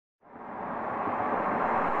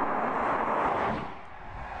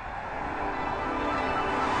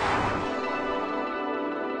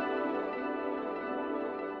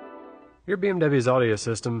Your BMW's audio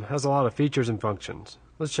system has a lot of features and functions.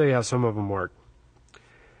 Let's show you how some of them work.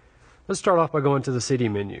 Let's start off by going to the CD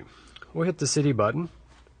menu. We'll hit the CD button.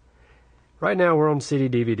 Right now we're on CD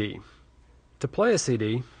DVD. To play a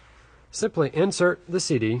CD, simply insert the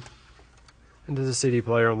CD into the CD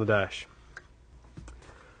player on the dash.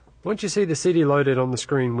 Once you see the CD loaded on the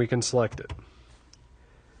screen, we can select it.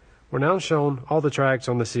 We're now shown all the tracks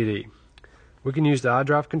on the CD. We can use the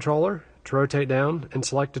iDrive controller to rotate down and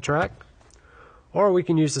select a track, or we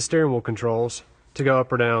can use the steering wheel controls to go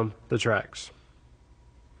up or down the tracks.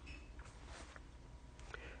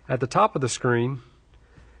 At the top of the screen,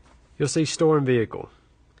 you'll see Store in Vehicle.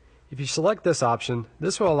 If you select this option,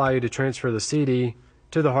 this will allow you to transfer the CD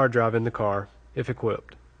to the hard drive in the car, if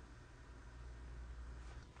equipped.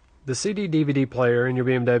 The CD-DVD player in your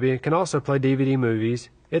BMW can also play DVD movies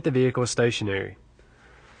if the vehicle is stationary.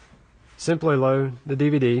 Simply load the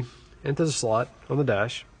DVD into the slot on the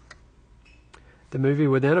dash. The movie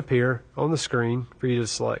would then appear on the screen for you to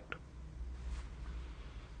select.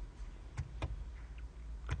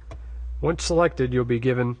 Once selected, you'll be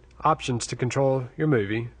given options to control your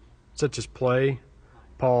movie, such as play,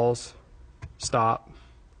 pause, stop,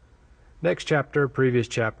 next chapter, previous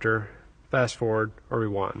chapter, fast forward, or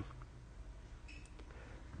rewind.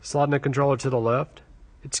 Sliding the controller to the left,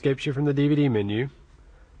 it skips you from the DVD menu.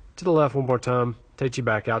 To the left one more time takes you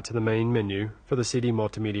back out to the main menu for the CD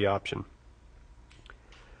Multimedia option.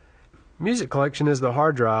 Music Collection is the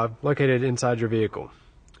hard drive located inside your vehicle.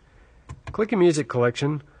 Clicking Music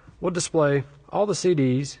Collection will display all the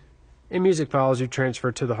CDs and music files you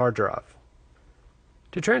transferred to the hard drive.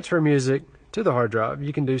 To transfer music to the hard drive,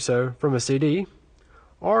 you can do so from a CD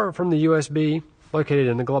or from the USB located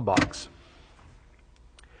in the glove box.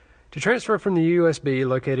 To transfer from the USB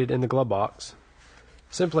located in the glove box,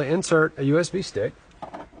 simply insert a USB stick,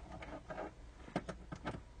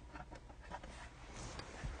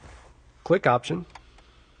 click Option,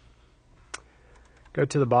 go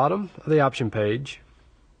to the bottom of the option page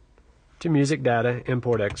to Music Data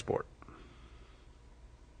Import Export.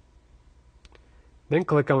 Then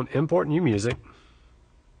click on Import New Music.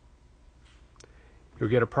 You'll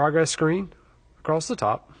get a progress screen across the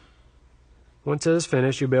top. Once it is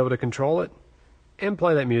finished, you'll be able to control it and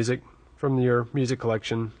play that music from your music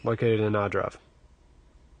collection located in iDrive.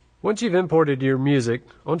 Once you've imported your music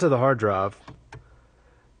onto the hard drive,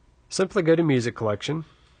 simply go to Music Collection.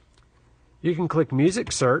 You can click Music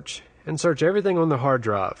Search and search everything on the hard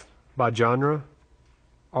drive by genre,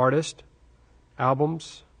 artist,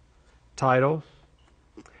 albums, title.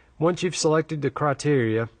 Once you've selected the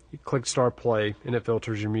criteria, you click Start Play and it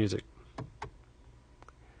filters your music.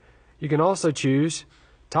 You can also choose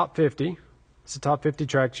Top 50. It's the top 50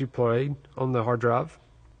 tracks you played on the hard drive.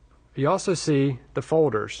 You also see the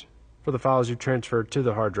folders for the files you transferred to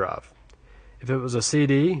the hard drive. If it was a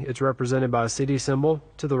CD, it's represented by a CD symbol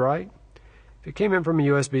to the right. If it came in from a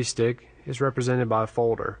USB stick, it's represented by a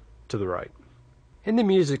folder to the right. In the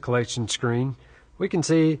music collection screen, we can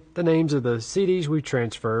see the names of the CDs we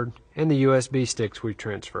transferred and the USB sticks we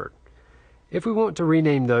transferred. If we want to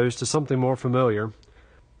rename those to something more familiar,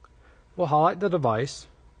 we'll highlight the device,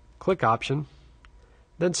 click Option,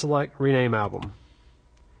 then select Rename Album.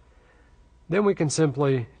 Then we can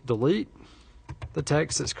simply delete the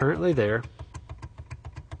text that's currently there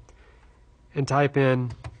and type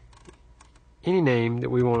in any name that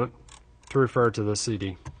we want to refer to the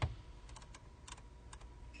CD.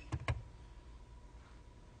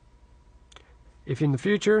 If in the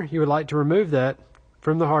future you would like to remove that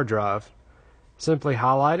from the hard drive, simply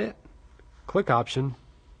highlight it, click Option,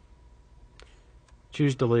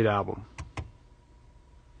 choose Delete Album.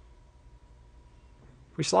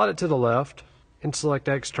 If we slide it to the left and select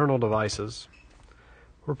External Devices,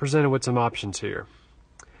 we're presented with some options here.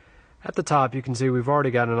 At the top you can see we've already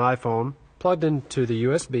got an iPhone plugged into the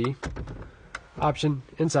USB option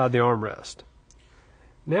inside the armrest.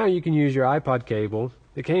 Now you can use your iPod cable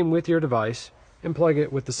that came with your device and plug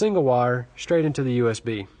it with the single wire straight into the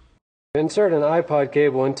USB. To insert an iPod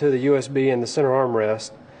cable into the USB in the center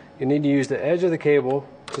armrest, you need to use the edge of the cable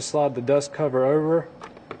to slide the dust cover over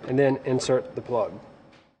and then insert the plug.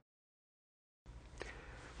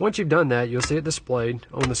 Once you've done that, you'll see it displayed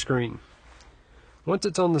on the screen. Once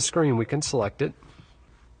it's on the screen, we can select it,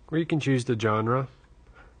 where you can choose the genre,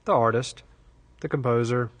 the artist, the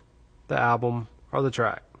composer, the album, or the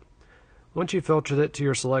track. Once you've filtered it to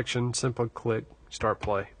your selection, simply click Start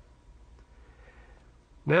Play.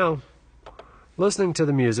 Now, listening to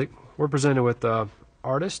the music, we're presented with the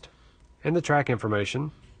artist and the track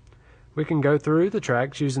information. We can go through the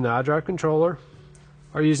tracks using the iDrive controller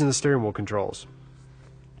or using the steering wheel controls.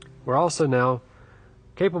 We're also now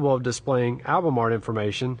capable of displaying album art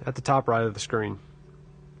information at the top right of the screen.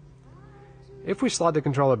 If we slide the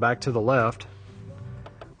controller back to the left,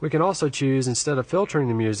 we can also choose, instead of filtering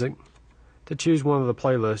the music, to choose one of the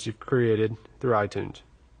playlists you've created through iTunes.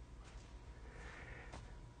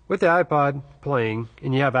 With the iPod playing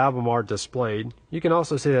and you have album art displayed, you can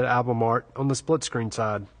also see that album art on the split screen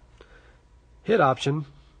side. Hit Option,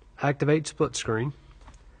 Activate Split Screen.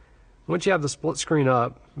 Once you have the split screen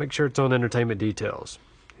up, make sure it's on Entertainment Details.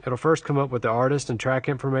 It'll first come up with the artist and track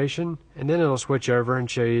information, and then it'll switch over and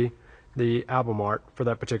show you the album art for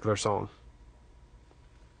that particular song.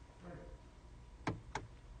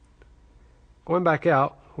 Going back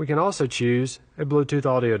out, we can also choose a Bluetooth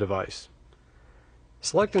audio device.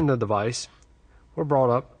 Selecting the device, we're brought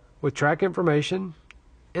up with track information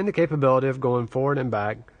and the capability of going forward and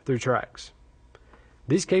back through tracks.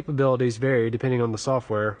 These capabilities vary depending on the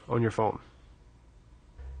software on your phone.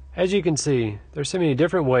 As you can see, there's so many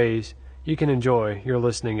different ways you can enjoy your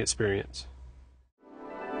listening experience.